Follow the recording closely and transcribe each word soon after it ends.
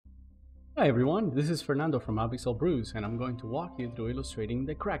Hi everyone, this is Fernando from AbyssalBrews and I'm going to walk you through illustrating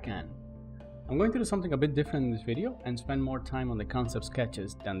the KraCan. I'm going to do something a bit different in this video and spend more time on the concept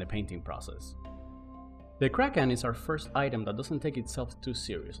sketches than the painting process. The KraCan is our first item that doesn't take itself too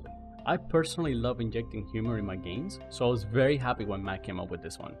seriously. I personally love injecting humor in my games, so I was very happy when Matt came up with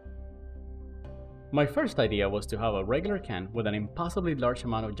this one. My first idea was to have a regular can with an impossibly large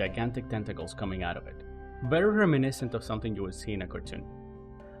amount of gigantic tentacles coming out of it, very reminiscent of something you would see in a cartoon.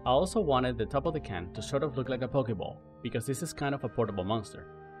 I also wanted the top of the can to sort of look like a Pokeball, because this is kind of a portable monster.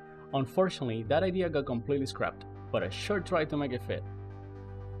 Unfortunately, that idea got completely scrapped, but I sure tried to make it fit.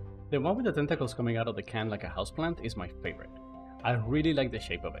 The one with the tentacles coming out of the can like a houseplant is my favorite. I really like the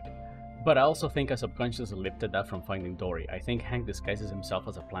shape of it, but I also think I subconsciously lifted that from Finding Dory. I think Hank disguises himself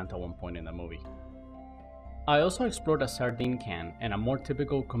as a plant at one point in the movie. I also explored a sardine can and a more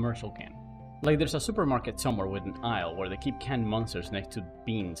typical commercial can. Like there's a supermarket somewhere with an aisle where they keep canned monsters next to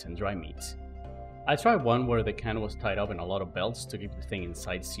beans and dry meats. I tried one where the can was tied up in a lot of belts to keep the thing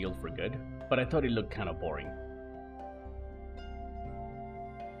inside sealed for good, but I thought it looked kinda boring.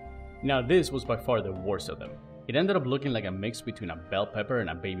 Now this was by far the worst of them. It ended up looking like a mix between a bell pepper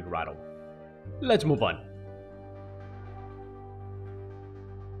and a baby rattle. Let's move on.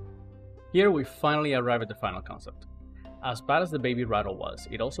 Here we finally arrive at the final concept. As bad as the baby rattle was,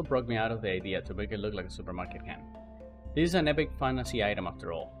 it also broke me out of the idea to make it look like a supermarket can. This is an epic fantasy item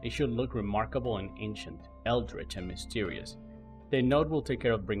after all. It should look remarkable and ancient, eldritch and mysterious. The note will take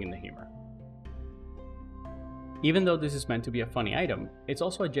care of bringing the humor. Even though this is meant to be a funny item, it's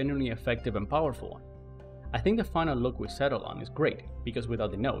also a genuinely effective and powerful one. I think the final look we settled on is great, because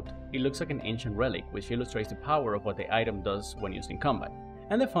without the note, it looks like an ancient relic which illustrates the power of what the item does when used in combat,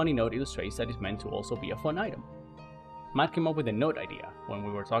 and the funny note illustrates that it's meant to also be a fun item. Matt came up with the note idea when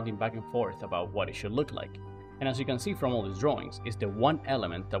we were talking back and forth about what it should look like, and as you can see from all these drawings, it's the one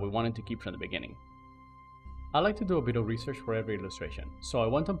element that we wanted to keep from the beginning. I like to do a bit of research for every illustration, so I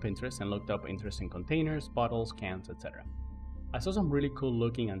went on Pinterest and looked up interesting containers, bottles, cans, etc. I saw some really cool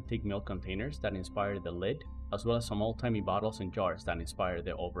looking antique milk containers that inspired the lid, as well as some old-timey bottles and jars that inspired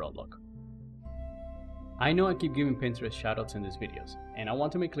the overall look. I know I keep giving Pinterest shoutouts in these videos, and I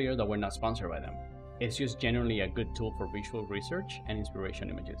want to make clear that we're not sponsored by them. It's just generally a good tool for visual research and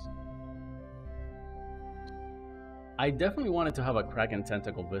inspiration images. I definitely wanted to have a KraCan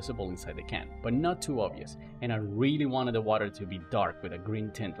tentacle visible inside the can, but not too obvious, and I really wanted the water to be dark with a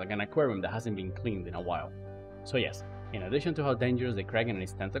green tint like an aquarium that hasn't been cleaned in a while. So yes, in addition to how dangerous the KraCan and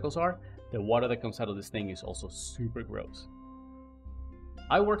its tentacles are, the water that comes out of this thing is also super gross.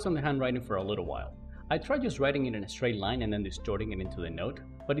 I worked on the handwriting for a little while. I tried just writing it in a straight line and then distorting it into the note,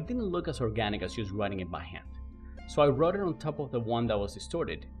 but it didn't look as organic as just writing it by hand. So I wrote it on top of the one that was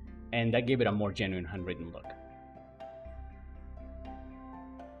distorted, and that gave it a more genuine handwritten look.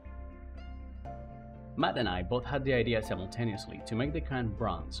 Matt and I both had the idea simultaneously to make the can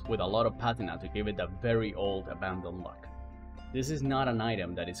bronze with a lot of patina to give it that very old abandoned look. This is not an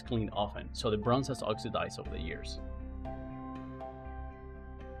item that is cleaned often, so the bronze has oxidized over the years.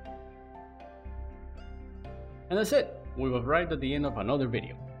 And that's it! We've arrived at the end of another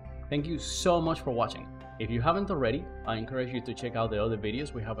video. Thank you so much for watching. If you haven't already, I encourage you to check out the other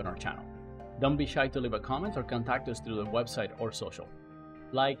videos we have on our channel. Don't be shy to leave a comment or contact us through the website or social.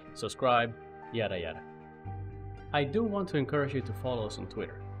 Like, subscribe, yada yada. I do want to encourage you to follow us on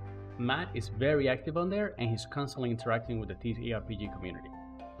Twitter. Matt is very active on there and he's constantly interacting with the TTRPG community,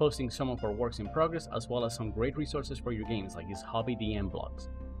 posting some of our works in progress as well as some great resources for your games like his hobby DM blogs.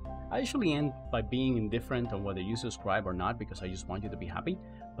 I usually end by being indifferent on whether you subscribe or not because I just want you to be happy,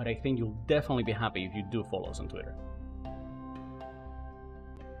 but I think you'll definitely be happy if you do follow us on Twitter.